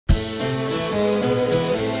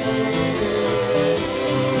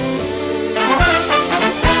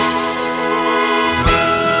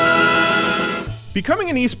Becoming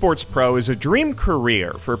an esports pro is a dream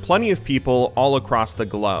career for plenty of people all across the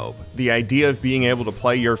globe. The idea of being able to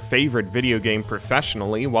play your favorite video game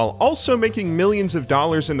professionally while also making millions of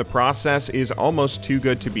dollars in the process is almost too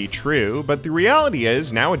good to be true, but the reality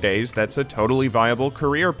is, nowadays, that's a totally viable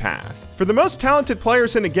career path. For the most talented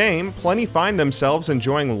players in a game, plenty find themselves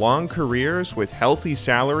enjoying long careers with healthy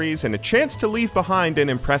salaries and a chance to leave behind an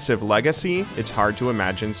impressive legacy. It's hard to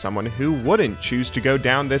imagine someone who wouldn't choose to go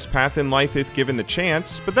down this path in life if given the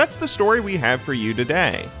chance, but that's the story we have for you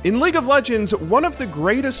today. In League of Legends, one of the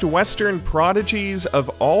greatest Western prodigies of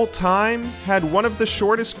all time had one of the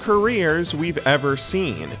shortest careers we've ever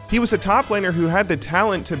seen. He was a top laner who had the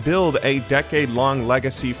talent to build a decade-long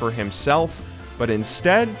legacy for himself, but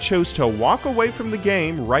instead chose to walk away from the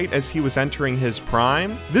game right as he was entering his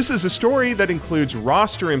prime. This is a story that includes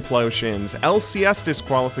roster implosions, LCS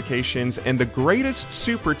disqualifications, and the greatest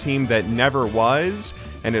super team that never was,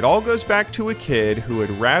 and it all goes back to a kid who would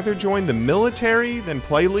rather join the military than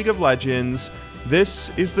play League of Legends. This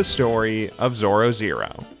is the story of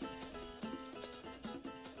Zorozero.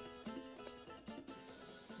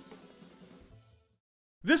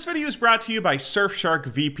 This video is brought to you by Surfshark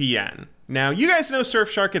VPN. Now, you guys know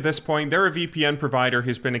Surfshark at this point. They're a VPN provider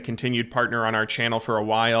who's been a continued partner on our channel for a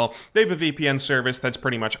while. They have a VPN service that's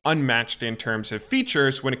pretty much unmatched in terms of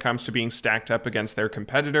features when it comes to being stacked up against their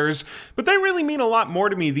competitors, but they really mean a lot more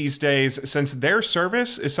to me these days since their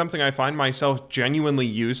service is something I find myself genuinely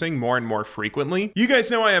using more and more frequently. You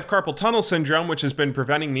guys know I have carpal tunnel syndrome, which has been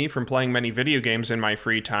preventing me from playing many video games in my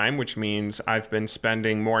free time, which means I've been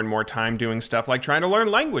spending more and more time doing stuff like trying to learn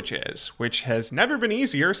languages, which has never been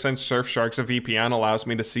easier since Surfshark's a VPN allows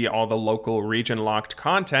me to see all the local region-locked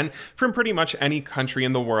content from pretty much any country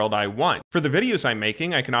in the world I want. For the videos I'm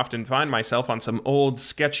making, I can often find myself on some old,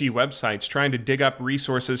 sketchy websites trying to dig up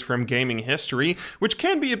resources from gaming history, which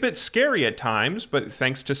can be a bit scary at times, but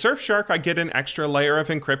thanks to Surfshark, I get an extra layer of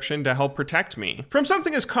encryption to help protect me. From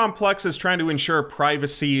something as complex as trying to ensure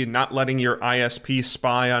privacy, not letting your ISP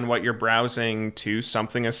spy on what you're browsing, to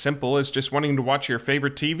something as simple as just wanting to watch your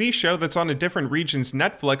favorite TV show that's on a different region's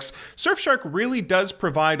Netflix, Surfshark really does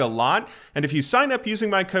provide a lot, and if you sign up using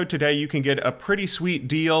my code today, you can get a pretty sweet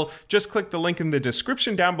deal. Just click the link in the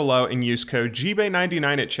description down below and use code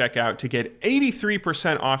GBay99 at checkout to get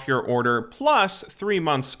 83% off your order plus 3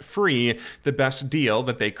 months free, the best deal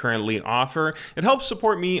that they currently offer. It helps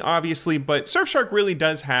support me, obviously, but Surfshark really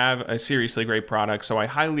does have a seriously great product, so I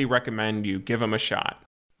highly recommend you give them a shot.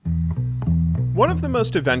 One of the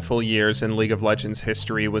most eventful years in League of Legends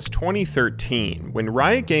history was 2013, when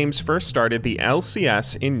Riot Games first started the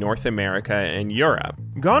LCS in North America and Europe.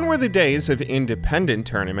 Gone were the days of independent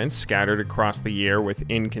tournaments scattered across the year with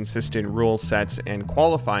inconsistent rule sets and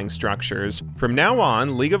qualifying structures. From now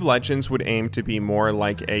on, League of Legends would aim to be more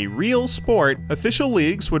like a real sport. Official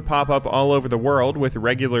leagues would pop up all over the world with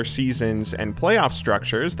regular seasons and playoff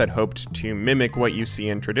structures that hoped to mimic what you see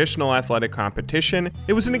in traditional athletic competition.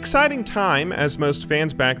 It was an exciting time, as most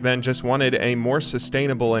fans back then just wanted a more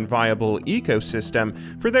sustainable and viable ecosystem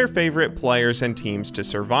for their favorite players and teams to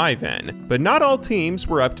survive in. But not all teams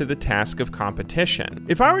were up to the task of competition.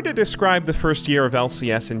 If I were to describe the first year of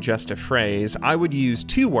LCS in just a phrase, I would use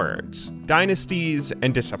 2 words: dynasties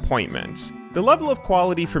and disappointments. The level of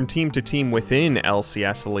quality from team to team within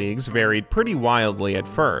LCS leagues varied pretty wildly at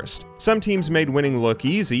first. Some teams made winning look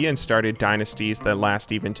easy and started dynasties that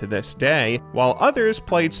last even to this day, while others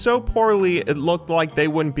played so poorly it looked like they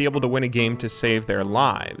wouldn't be able to win a game to save their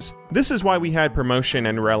lives. This is why we had promotion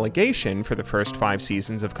and relegation for the first 5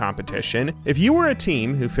 seasons of competition. If you were a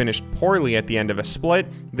team who finished poorly at the end of a split,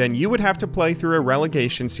 then you would have to play through a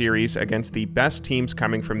relegation series against the best teams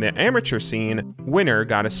coming from the amateur scene. Winner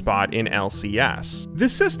got a spot in LCS.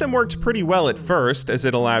 This system worked pretty well at first, as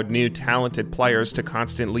it allowed new talented players to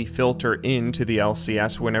constantly filter into the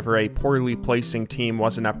LCS whenever a poorly placing team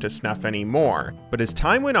wasn't up to snuff anymore. But as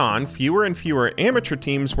time went on, fewer and fewer amateur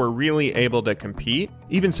teams were really able to compete.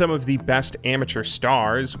 Even some of the best amateur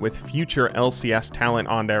stars with future LCS talent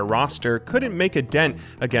on their roster couldn't make a dent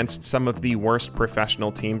against some of the worst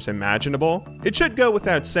professional teams imaginable. It should go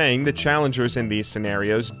without saying that challengers in these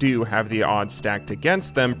scenarios do have the odds stacked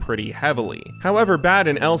against them pretty heavily. However bad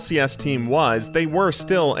an LCS team was, they were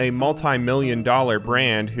still a multi-million-dollar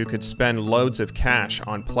brand who could spend loads of cash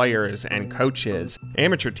on players and coaches.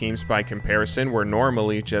 Amateur teams, by comparison, were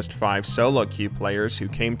normally just 5 solo queue players who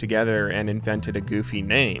came together and invented a goofy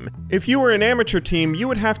name. If you were an amateur team, you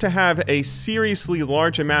would have to have a seriously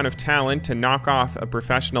large amount of talent to knock off a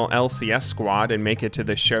professional LCS squad and make it to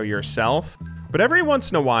the show yourself. But every once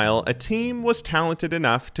in a while, a team was talented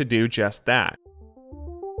enough to do just that.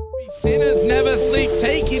 Sinners never sleep,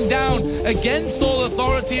 taking down against all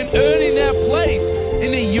authority and earning their place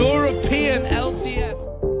in the European LCS.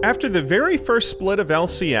 After the very first split of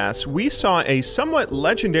LCS, we saw a somewhat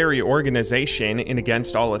legendary organization in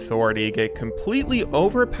Against All Authority get completely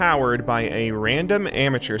overpowered by a random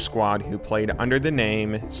amateur squad who played under the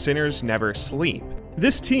name Sinners Never Sleep.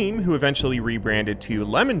 This team, who eventually rebranded to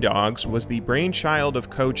Lemondogs, was the brainchild of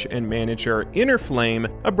coach and manager Innerflame,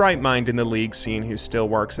 a bright mind in the league scene who still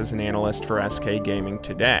works as an analyst for SK Gaming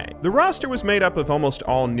today. The roster was made up of almost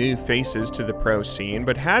all new faces to the pro scene,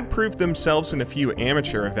 but had proved themselves in a few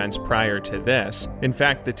amateur events prior to this. In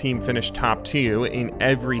fact, the team finished top 2 in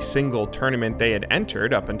every single tournament they had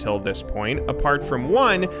entered up until this point, apart from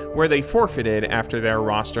one where they forfeited after their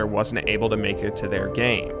roster wasn't able to make it to their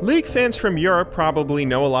game. League fans from Europe probably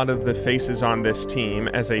know a lot of the faces on this team,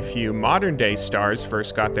 as a few modern-day stars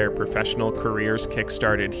first got their professional careers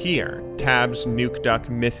kick-started here. Tabs, Nukeduck,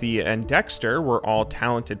 Mithy, and Dexter were all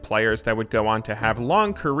talented players that would go on to have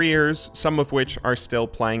long careers, some of which are still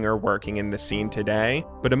playing or working in the scene today.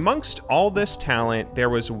 But amongst all this talent, there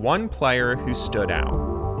was one player who stood out.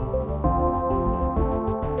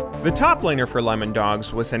 The top laner for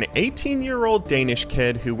Lemondogs was an 18-year-old Danish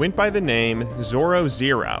kid who went by the name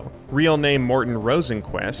Zorozero. Real name Morten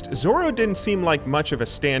Rosenquist, Zoro didn't seem like much of a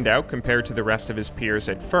standout compared to the rest of his peers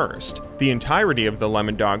at first. The entirety of the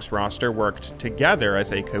Lemondogs roster worked together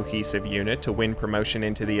as a cohesive unit to win promotion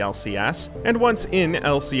into the LCS, and once in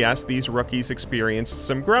LCS, these rookies experienced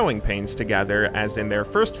some growing pains together, as in their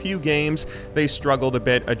first few games, they struggled a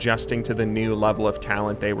bit adjusting to the new level of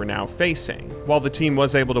talent they were now facing. While the team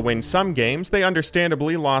was able to win some games, they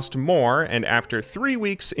understandably lost more, and after 3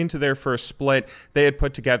 weeks into their first split, they had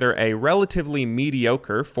put together a relatively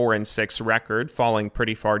mediocre 4-6 record, falling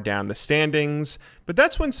pretty far down the standings, but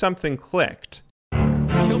that's when something clicked.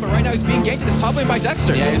 But right now he's being ganked to this top lane by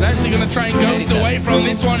Dexter. Yeah, he's actually going to try and ghost away from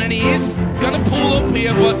this one, and he is going to pull up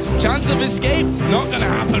here, but chance of escape not going to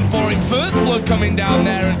happen for him. First blood coming down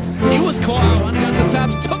there, and he was caught out. Trying to get into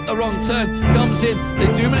Tabs, took the wrong turn, comes in.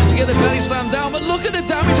 They do manage to get the belly slam down, but look at the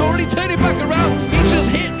damage already turning back around. He's just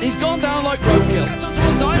hit, he's gone down like roadkill.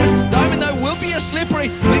 Towards Diamond. Diamond though will be a slippery,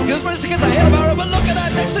 but he does manage to get the hail of arrow, but look at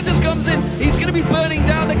that, Dexter just comes in. He's going to be burning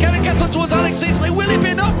down. The cannon gets on towards Alex. They will it be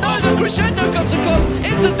enough? No, the crescendo comes across.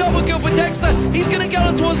 It's a double kill for Dexter. He's going to get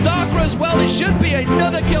on towards Darker as well. It should be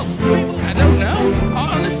another kill. I don't know.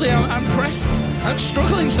 Honestly, I'm pressed. I'm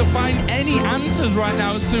struggling to find any answers right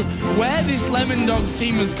now as to where this Lemondogs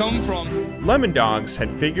team has come from. Lemondogs had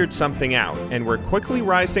figured something out and were quickly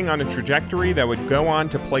rising on a trajectory that would go on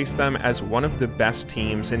to place them as one of the best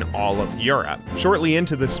teams in all of Europe. Shortly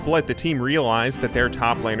into the split, the team realized that their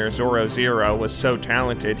top laner Zorozero was so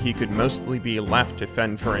talented he could mostly be left to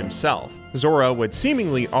fend for himself. Zoro would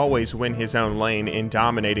seemingly always win his own lane in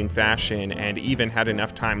dominating fashion, and even had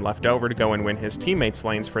enough time left over to go and win his teammates'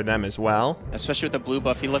 lanes for them as well. Especially with the blue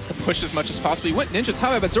buff, he loves to push as much as possible. He went Ninja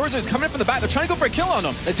Tower, but Zorozero's coming in from the back. They're trying to go for a kill on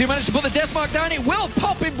him. They do manage to put the death mark down. It will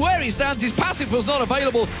pop him where he stands. His passive was not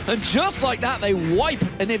available, and just like that, they wipe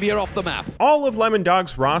Anivia off the map. All of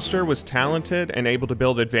Lemondogs' roster was talented and able to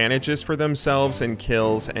build advantages for themselves in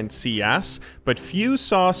kills and CS, but few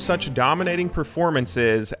saw such dominating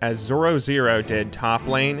performances as Zorozero did top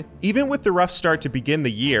lane. Even with the rough start to begin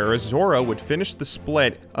the year, Zoro would finish the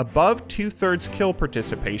split above 2/3 kill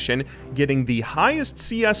participation, getting the highest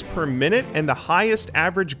CS per minute and the highest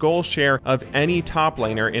average goal share of any top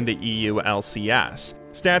laner in the EU LCS.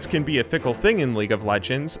 Stats can be a fickle thing in League of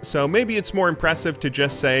Legends, so maybe it's more impressive to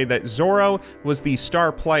just say that Zoro was the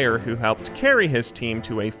star player who helped carry his team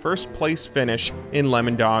to a first-place finish in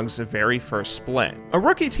Lemondogs' very first split. A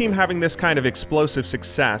rookie team having this kind of explosive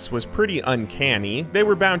success was pretty uncanny. They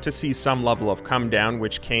were bound to see some level of come down,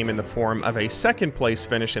 which came in the form of a second-place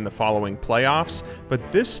finish in the following playoffs,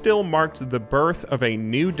 but this still marked the birth of a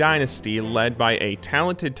new dynasty led by a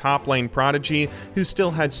talented top lane Prodigy who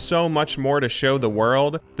still had so much more to show the world.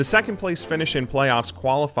 The second place finish in playoffs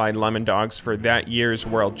qualified Lemondogs for that year's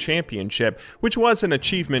World Championship, which was an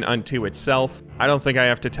achievement unto itself. I don't think I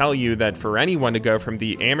have to tell you that for anyone to go from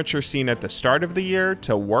the amateur scene at the start of the year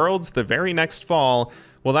to Worlds the very next fall,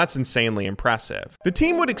 well, that's insanely impressive. The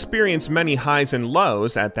team would experience many highs and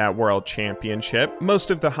lows at that World Championship,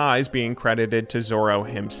 most of the highs being credited to Zoro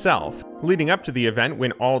himself. Leading up to the event,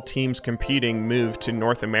 when all teams competing moved to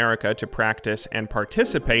North America to practice and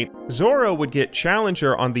participate, Zoro would get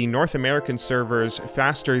Challenger on the North American servers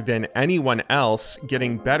faster than anyone else,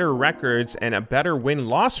 getting better records and a better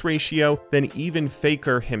win-loss ratio than even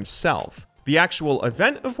Faker himself. The actual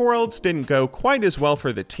event of Worlds didn't go quite as well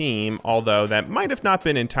for the team, although that might have not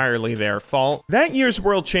been entirely their fault. That year's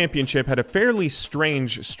World Championship had a fairly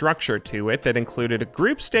strange structure to it that included a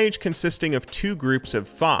group stage consisting of 2 groups of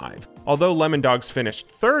 5. Although Lemondogs finished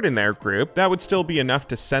 3rd in their group, that would still be enough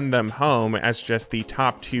to send them home as just the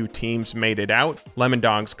top 2 teams made it out.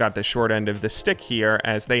 Lemondogs got the short end of the stick here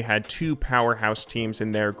as they had 2 powerhouse teams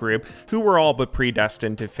in their group who were all but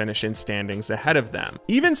predestined to finish in standings ahead of them.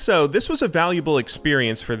 Even so, this was a valuable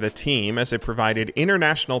experience for the team as it provided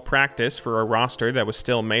international practice for a roster that was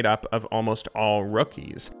still made up of almost all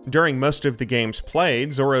rookies. During most of the games played,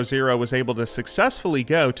 Zorozero was able to successfully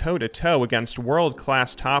go toe-to-toe against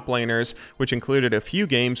world-class top laners, which included a few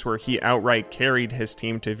games where he outright carried his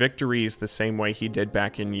team to victories the same way he did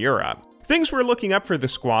back in Europe. Things were looking up for the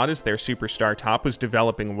squad as their superstar top was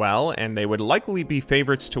developing well, and they would likely be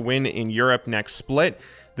favorites to win in Europe next split.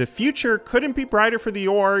 The future couldn't be brighter for the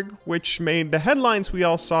org, which made the headlines we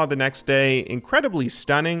all saw the next day incredibly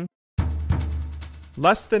stunning.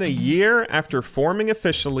 Less than a year after forming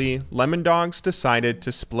officially, Lemondogs decided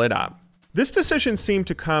to split up. This decision seemed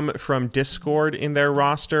to come from discord in their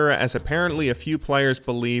roster, as apparently a few players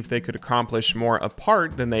believed they could accomplish more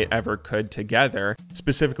apart than they ever could together.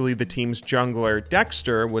 Specifically, the team's jungler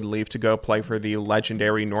Dexter would leave to go play for the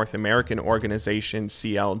legendary North American organization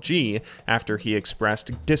CLG after he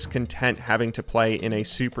expressed discontent having to play in a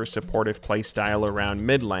super supportive playstyle around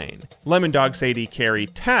mid lane. Lemondogs AD carry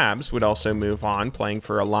Tabs would also move on, playing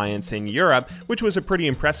for Alliance in Europe, which was a pretty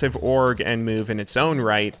impressive org and move in its own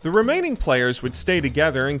right. The remaining players would stay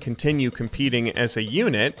together and continue competing as a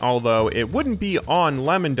unit, although it wouldn't be on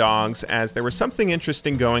Lemondogs as there was something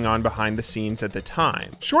interesting going on behind the scenes at the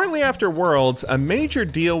time. Shortly after Worlds, a major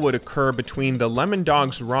deal would occur between the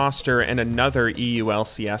Lemondogs roster and another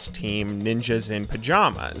EULCS team, Ninjas in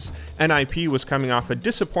Pajamas. NIP was coming off a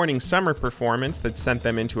disappointing summer performance that sent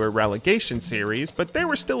them into a relegation series, but they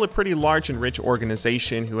were still a pretty large and rich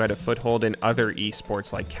organization who had a foothold in other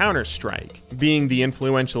esports like Counter-Strike. Being the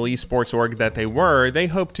influential esports org that they were, they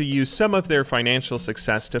hoped to use some of their financial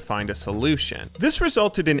success to find a solution. This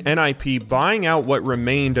resulted in NIP buying out what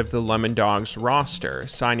remained of the Lemondogs roster,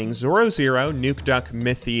 signing Zorozero, Nukeduck,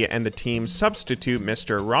 Mithy, and the team's substitute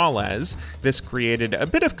Mr. Rales. This created a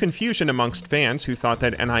bit of confusion amongst fans who thought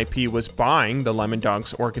that NIP was buying the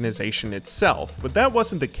Lemondogs organization itself, but that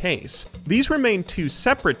wasn't the case. These remained 2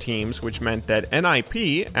 separate teams, which meant that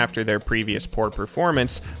NIP, after their previous poor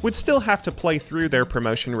performance, would still have to play through their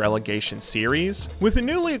promotion relegation series. With a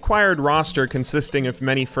newly acquired roster consisting of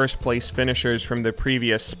many first-place finishers from the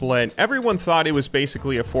previous split, everyone thought it was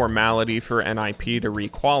basically a formality for NIP to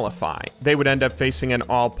requalify. They would end up facing an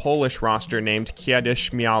all-Polish roster named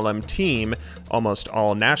Kiedyś Miałem Team. Almost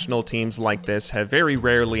all national teams like this have very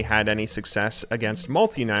rarely had any success against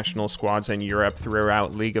multinational squads in Europe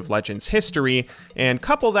throughout League of Legends history, and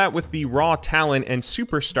couple that with the raw talent and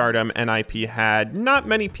superstardom NIP had, not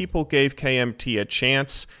many people gave KMT a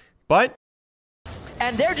chance. But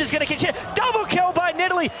and they're just gonna catch it. Double kill by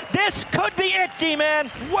Nidalee. This could be it, D-Man.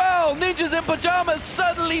 Well, Ninjas in Pajamas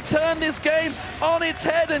suddenly turned this game on its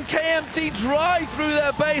head, and KMT drive through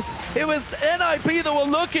their base. It was NIP that were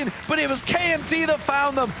looking, but it was KMT that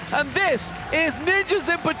found them. And this is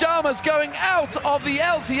Ninjas in Pajamas going out of the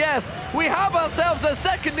LCS. We have ourselves a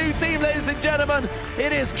second new team, ladies and gentlemen.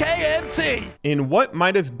 It is KMT. In what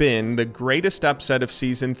might have been the greatest upset of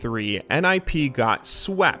Season 3, NIP got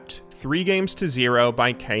swept 3-0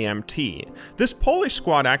 by KMT. This Polish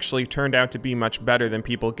squad actually turned out to be much better than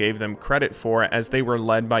people gave them credit for, as they were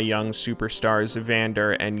led by young superstars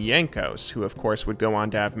Vander and Jankos, who of course would go on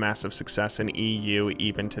to have massive success in EU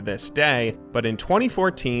even to this day, but in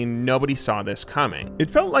 2014, nobody saw this coming. It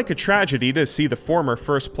felt like a tragedy to see the former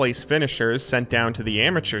first-place finishers sent down to the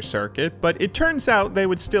amateur circuit, but it turns out they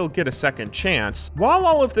would still get a second chance. While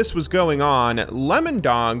all of this was going on,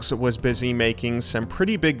 Lemondogs was busy making some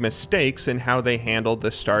pretty big mistakes in how they handled the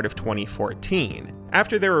start of 2014.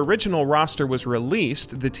 After their original roster was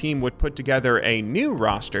released, the team would put together a new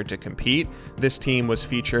roster to compete. This team was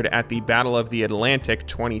featured at the Battle of the Atlantic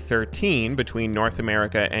 2013 between North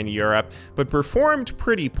America and Europe, but performed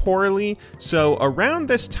pretty poorly, so around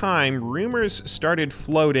this time, rumors started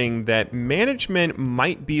floating that management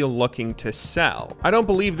might be looking to sell. I don't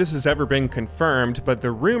believe this has ever been confirmed, but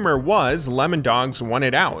the rumor was Lemondogs won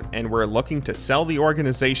it out and were looking to sell the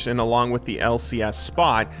organization along with the LCS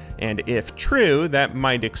spot, and if true, that that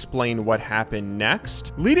might explain what happened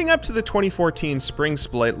next. Leading up to the 2014 spring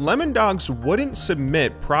split, Lemondogs wouldn't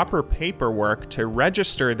submit proper paperwork to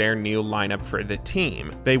register their new lineup for the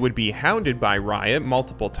team. They would be hounded by Riot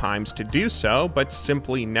multiple times to do so, but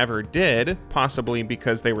simply never did, possibly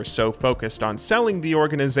because they were so focused on selling the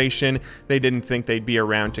organization, they didn't think they'd be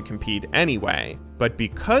around to compete anyway. But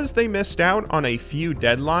because they missed out on a few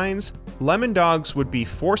deadlines, Lemondogs would be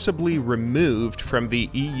forcibly removed from the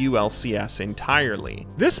EU LCS entirely.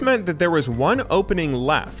 This meant that there was one opening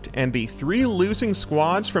left, and the 3 losing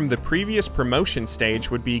squads from the previous promotion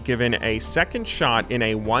stage would be given a second shot in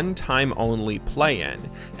a one-time only play-in.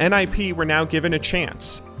 NIP were now given a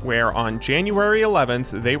chance, where on January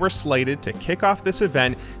 11th, they were slated to kick off this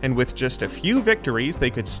event, and with just a few victories,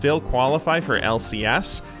 they could still qualify for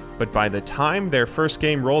LCS, but by the time their first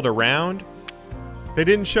game rolled around, they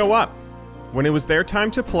didn't show up. When it was their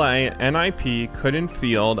time to play, NIP couldn't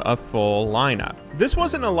field a full lineup. This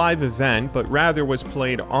wasn't a live event, but rather was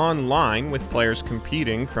played online with players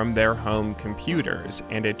competing from their home computers,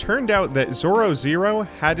 and it turned out that Zorozero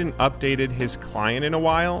hadn't updated his client in a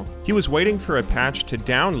while. He was waiting for a patch to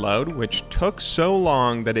download, which took so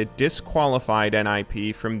long that it disqualified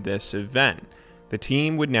NIP from this event. The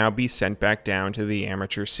team would now be sent back down to the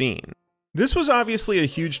amateur scene. This was obviously a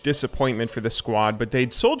huge disappointment for the squad, but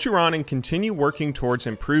they'd soldier on and continue working towards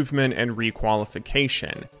improvement and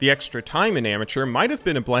requalification. The extra time in amateur might have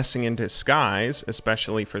been a blessing in disguise,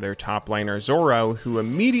 especially for their top laner Zoro, who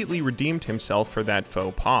immediately redeemed himself for that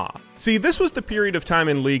faux pas. See, this was the period of time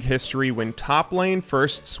in League history when top lane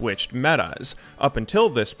first switched metas. Up until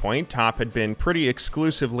this point, top had been pretty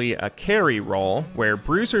exclusively a carry role, where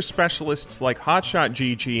bruiser specialists like Hotshot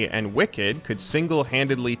GG and Wicked could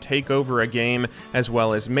single-handedly take over a game, as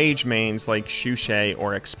well as mage mains like Shushe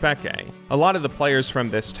or Expeke. A lot of the players from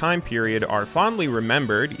this time period are fondly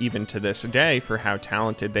remembered, even to this day, for how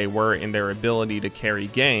talented they were in their ability to carry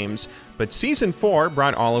games, but Season 4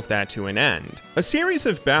 brought all of that to an end. A series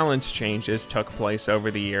of balance changes took place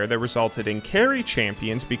over the year that resulted in carry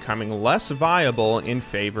champions becoming less viable in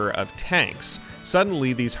favor of tanks.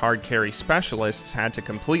 Suddenly, these hard carry specialists had to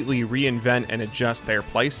completely reinvent and adjust their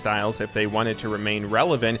playstyles if they wanted to remain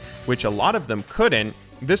relevant, which a lot of them couldn't.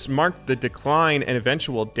 This marked the decline and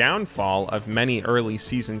eventual downfall of many early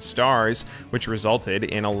season stars, which resulted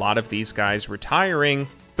in a lot of these guys retiring.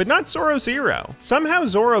 But not Zorozero. Somehow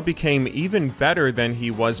Zoro became even better than he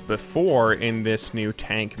was before in this new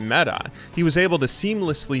tank meta. He was able to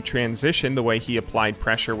seamlessly transition the way he applied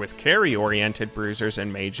pressure with carry-oriented bruisers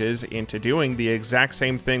and mages into doing the exact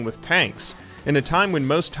same thing with tanks. In a time when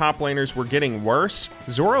most top laners were getting worse,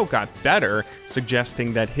 Zoro got better,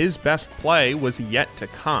 suggesting that his best play was yet to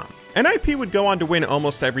come. NIP would go on to win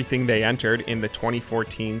almost everything they entered in the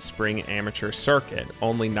 2014 spring amateur circuit,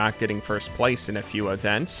 only not getting first place in a few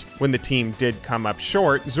events. When the team did come up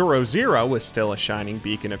short, Zorozero was still a shining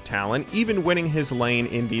beacon of talent, even winning his lane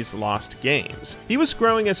in these lost games. He was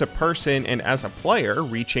growing as a person and as a player,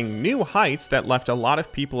 reaching new heights that left a lot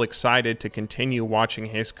of people excited to continue watching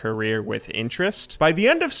his career with interest. By the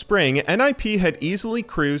end of spring, NIP had easily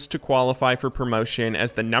cruised to qualify for promotion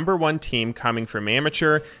as the #1 team coming from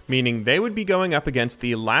amateur, meaning they would be going up against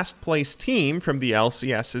the last place team from the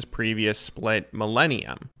LCS's previous split,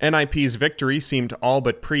 Millennium. NIP's victory seemed all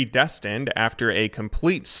but predestined after a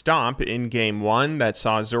complete stomp in Game 1 that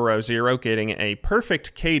saw Zorozero getting a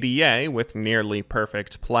perfect KDA with nearly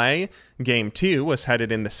perfect play. Game 2 was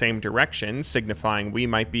headed in the same direction, signifying we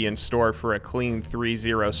might be in store for a clean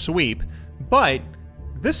 3-0 sweep, but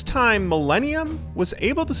this time, Millennium was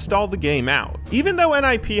able to stall the game out. Even though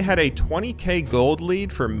NIP had a 20k gold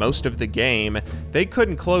lead for most of the game, they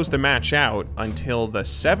couldn't close the match out until the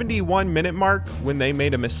 71-minute mark when they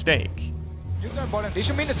made a mistake. They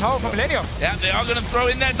should mean the tower from Millennium. Yeah, they are going to throw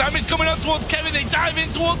in there. Damage coming on towards Kevin. They dive in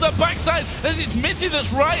towards the backside as it's Mithy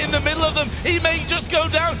that's right in the middle of them. He may just go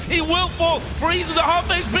down. He will fall. Freezes at half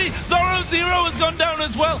HP. Zorozero has gone down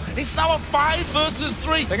as well. It's now a 5 versus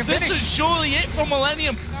 3. This is surely it for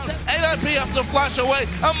Millennium. NIP have to flash away.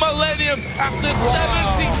 And Millennium, after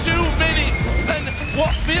 72 minutes and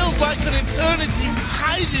what feels like an eternity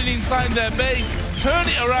hiding inside their base, turn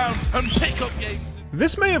it around and pick up games.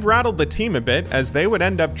 This may have rattled the team a bit, as they would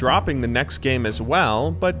end up dropping the next game as well,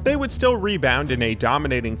 but they would still rebound in a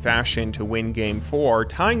dominating fashion to win Game 4,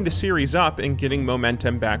 tying the series up and getting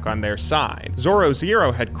momentum back on their side.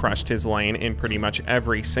 Zorozero had crushed his lane in pretty much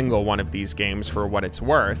every single one of these games for what it's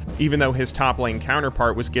worth, even though his top lane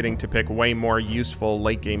counterpart was getting to pick way more useful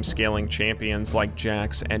late game scaling champions like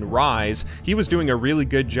Jax and Ryze. He was doing a really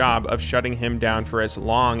good job of shutting him down for as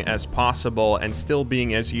long as possible and still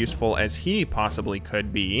being as useful as he possibly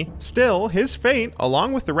could be. Still, his fate,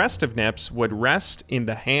 along with the rest of NIPS, would rest in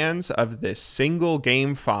the hands of this single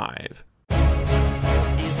Game 5.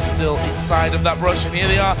 Still inside of that brush, and here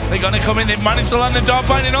they are. They're going to come in. They've managed to land the dart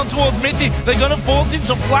binding on towards Mithy. They're going to force him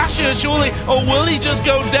to flash here, surely, or will he just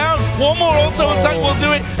go down? One more auto attack will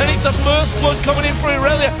do it, and it's a first blood coming in for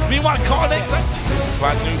Irelia. Meanwhile, Cornex, this is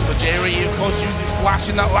bad news for Jerry. He, of course, uses flash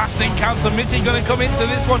in that last encounter. Mithy going to come into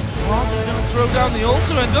this one. Razi going to throw down the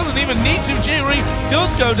ultimate. Doesn't even need to. Jerry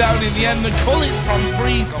does go down in the end. The culling from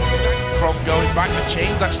Freeze. From going back, the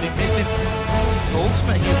chain's actually missing.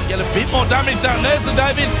 Ultimate here to get a bit more damage down. There's the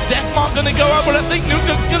dive in. Deathmark going to go out, but I think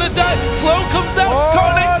Nuke's going to die. Slow comes down.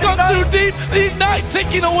 Cornex gone too deep. The Ignite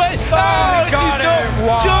ticking away.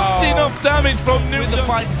 Just enough damage from Nuke. The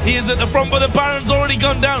fight. He is at the front, but the Baron's already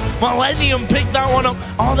gone down. Millennium picked that one up.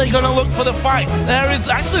 Are they going to look for the fight? There is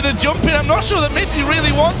actually the jump in. I'm not sure that Mithy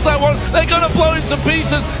really wants that one. They're going to blow him to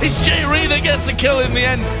pieces. It's Jerry that gets the kill in the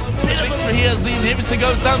end. Victory here as the inhibitor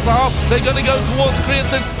goes down to half. They're going to go towards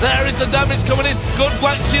Creatine. There is the damage coming in. Good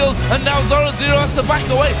black shield, and now Zorozero has to back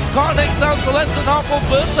away. Cornex down to less than half.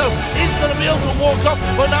 Alberto is going to be able to walk off,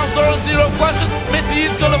 but now Zorozero flashes. Mithy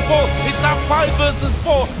is going to fall. It's now 5 versus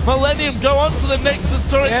 4. Millennium go on to the Nexus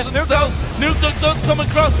turret themselves. Nuke does come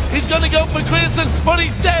across. He's going to go for Creatine, but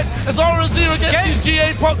he's dead as Zorozero gets his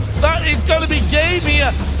GA pop. That is going to be game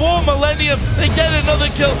here for Millennium. They get another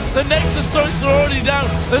kill. The Nexus turrets are already down.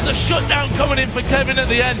 There's a shutdown coming in for Kevin at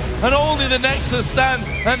the end, and only the Nexus stands.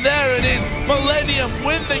 And there it is. Millennium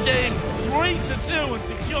win the game 3-2 and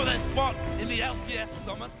secure their spot in the LCS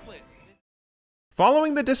Summer Split.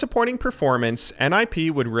 Following the disappointing performance,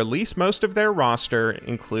 NIP would release most of their roster,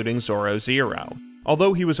 including Zorozero.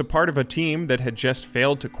 Although he was a part of a team that had just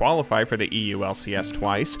failed to qualify for the EU LCS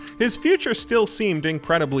twice, his future still seemed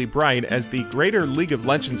incredibly bright as the greater League of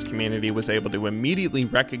Legends community was able to immediately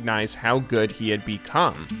recognize how good he had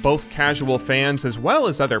become. Both casual fans as well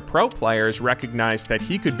as other pro players recognized that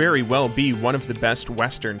he could very well be one of the best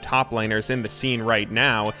Western top laners in the scene right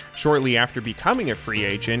now. Shortly after becoming a free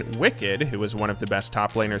agent, Wicked, who was one of the best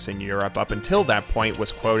top laners in Europe up until that point,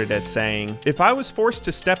 was quoted as saying, "If I was forced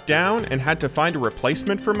to step down and had to find a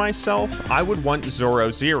replacement for myself, I would want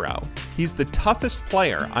Zorozero. He's the toughest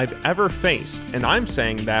player I've ever faced, and I'm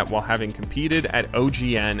saying that while having competed at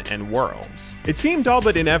OGN and Worlds." It seemed all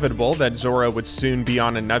but inevitable that Zoro would soon be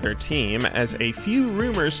on another team, as a few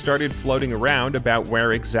rumors started floating around about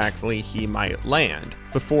where exactly he might land.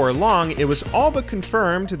 Before long, it was all but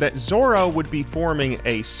confirmed that Zoro would be forming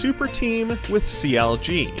a super team with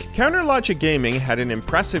CLG. Counterlogic Gaming had an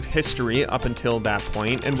impressive history up until that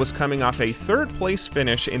point and was coming off a third-place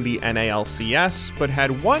finish in the NALCS, but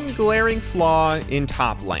had one glaring flaw in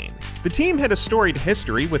top lane. The team had a storied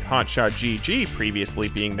history with Hotshot GG previously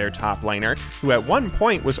being their top laner, who at one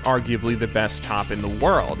point was arguably the best top in the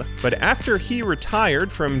world. But after he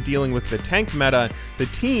retired from dealing with the tank meta, the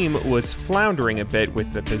team was floundering a bit with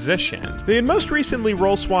the position. They had most recently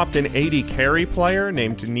role-swapped an AD carry player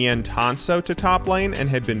named Nien Tanso to top lane and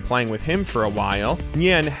had been playing with him for a while.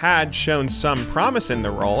 Nien had shown some promise in the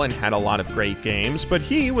role and had a lot of great games, but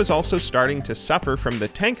he was also starting to suffer from the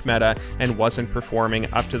tank meta and wasn't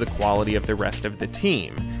performing up to the quality of the rest of the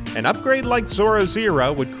team. An upgrade like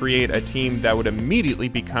Zorozero would create a team that would immediately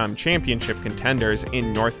become championship contenders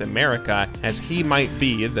in North America, as he might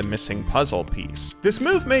be the missing puzzle piece. This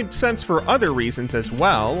move made sense for other reasons as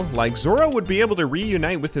well, like Zoro would be able to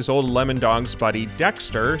reunite with his old Lemondogs buddy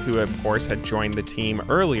Dexter, who of course had joined the team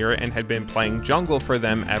earlier and had been playing jungle for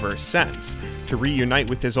them ever since. To reunite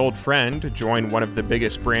with his old friend, join one of the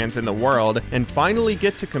biggest brands in the world, and finally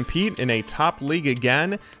get to compete in a top league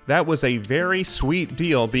again, that was a very sweet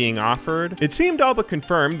deal being offered. It seemed all but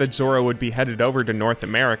confirmed that Zoro would be headed over to North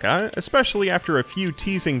America, especially after a few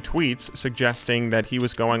teasing tweets suggesting that he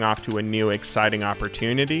was going off to a new exciting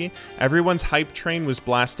opportunity. Everyone's hype train was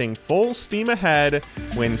blasting full steam ahead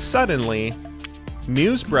when suddenly,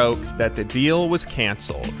 news broke that the deal was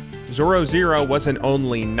canceled. Zorozero wasn't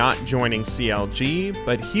only not joining CLG,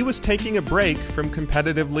 but he was taking a break from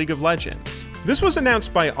competitive League of Legends. This was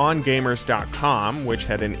announced by OnGamers.com, which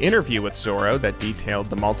had an interview with Zoro that detailed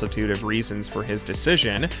the multitude of reasons for his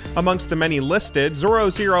decision. Amongst the many listed,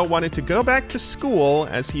 Zorozero wanted to go back to school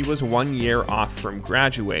as he was 1 year off from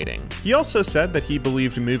graduating. He also said that he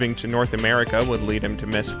believed moving to North America would lead him to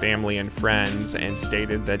miss family and friends, and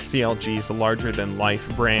stated that CLG's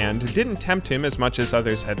larger-than-life brand didn't tempt him as much as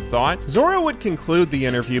others had thought. Zoro would conclude the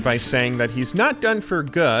interview by saying that he's not done for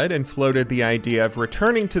good, and floated the idea of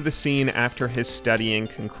returning to the scene after his studying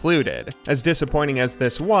concluded. As disappointing as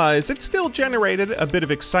this was, it still generated a bit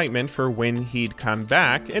of excitement for when he'd come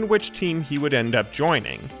back and which team he would end up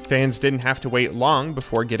joining. Fans didn't have to wait long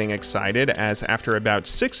before getting excited, as after about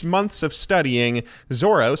 6 months of studying,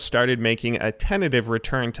 Zoro started making a tentative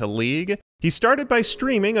return to League. He started by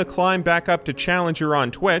streaming a climb back up to Challenger on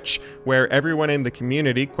Twitch, where everyone in the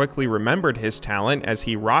community quickly remembered his talent as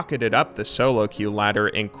he rocketed up the solo queue ladder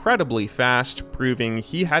incredibly fast, proving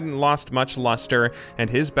he hadn't lost much luster and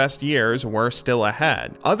his best years were still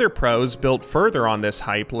ahead. Other pros built further on this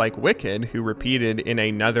hype, like Wicked, who repeated in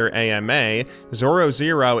another AMA,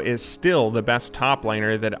 Zorozero is still the best top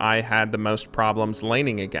laner that I had the most problems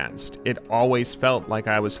laning against. It always felt like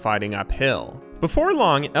I was fighting uphill. Before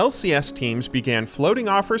long, LCS teams began floating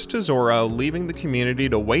offers to Zoro, leaving the community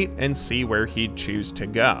to wait and see where he'd choose to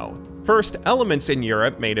go. First, Elements in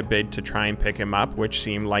Europe made a bid to try and pick him up, which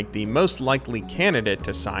seemed like the most likely candidate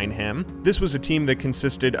to sign him. This was a team that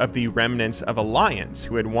consisted of the remnants of Alliance,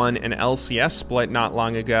 who had won an LCS split not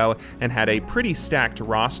long ago and had a pretty stacked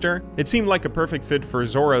roster. It seemed like a perfect fit for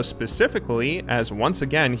Zoro specifically, as once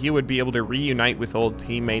again he would be able to reunite with old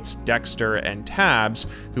teammates Dexter and Tabs,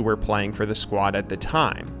 who were playing for the squad at the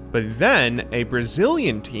time. But then, a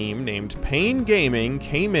Brazilian team named Pain Gaming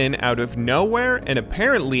came in out of nowhere and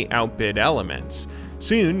apparently outbid Elements.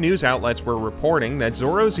 Soon, news outlets were reporting that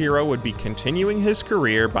Zorozero would be continuing his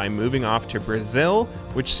career by moving off to Brazil,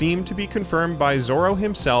 which seemed to be confirmed by Zoro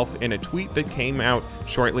himself in a tweet that came out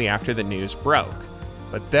shortly after the news broke.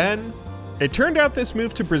 But then, it turned out this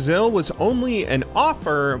move to Brazil was only an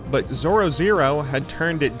offer, but Zorozero had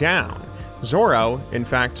turned it down. Zoro, in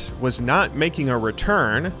fact, was not making a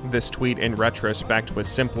return. This tweet in retrospect was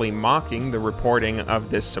simply mocking the reporting of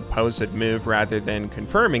this supposed move rather than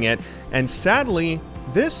confirming it, and sadly,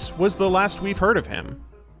 this was the last we've heard of him.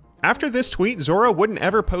 After this tweet, Zoro wouldn't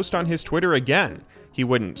ever post on his Twitter again. He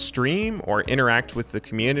wouldn't stream or interact with the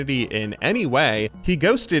community in any way. He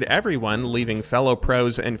ghosted everyone, leaving fellow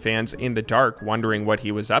pros and fans in the dark wondering what he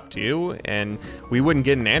was up to, and we wouldn't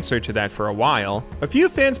get an answer to that for a while. A few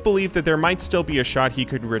fans believed that there might still be a shot he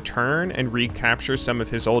could return and recapture some of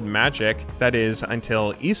his old magic, that is,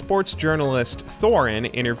 until esports journalist Thorin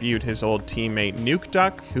interviewed his old teammate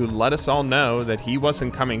Nukeduck, who let us all know that he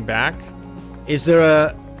wasn't coming back. Is there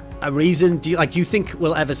a reason? Do you think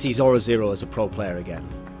we'll ever see Zorozero as a pro player again?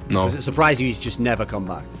 No. Does it surprise you he's just never come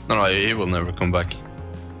back? No, he will never come back.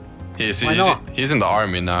 Why not? He's in the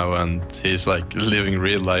army now and he's like living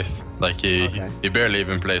real life. Like he barely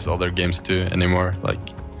even plays other games too anymore.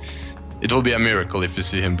 Like it will be a miracle if you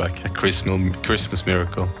see him back, a Christmas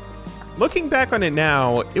miracle. Looking back on it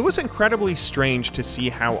now, it was incredibly strange to see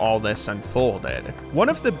how all this unfolded. One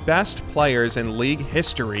of the best players in League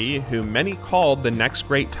history, who many called the next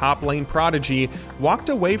great top lane Prodigy, walked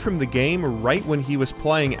away from the game right when he was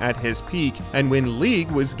playing at his peak, and when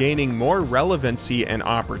League was gaining more relevancy and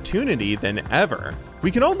opportunity than ever.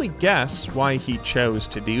 We can only guess why he chose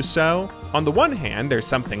to do so. On the one hand, there's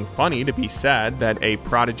something funny to be said that a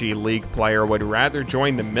Prodigy League player would rather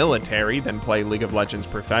join the military than play League of Legends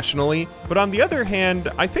professionally, but on the other hand,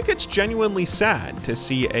 I think it's genuinely sad to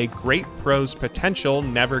see a great pro's potential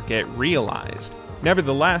never get realized.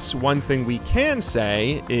 Nevertheless, one thing we can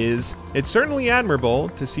say is it's certainly admirable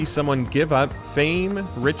to see someone give up fame,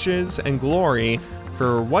 riches, and glory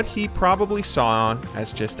for what he probably saw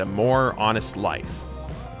as just a more honest life.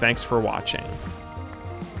 Thanks for watching.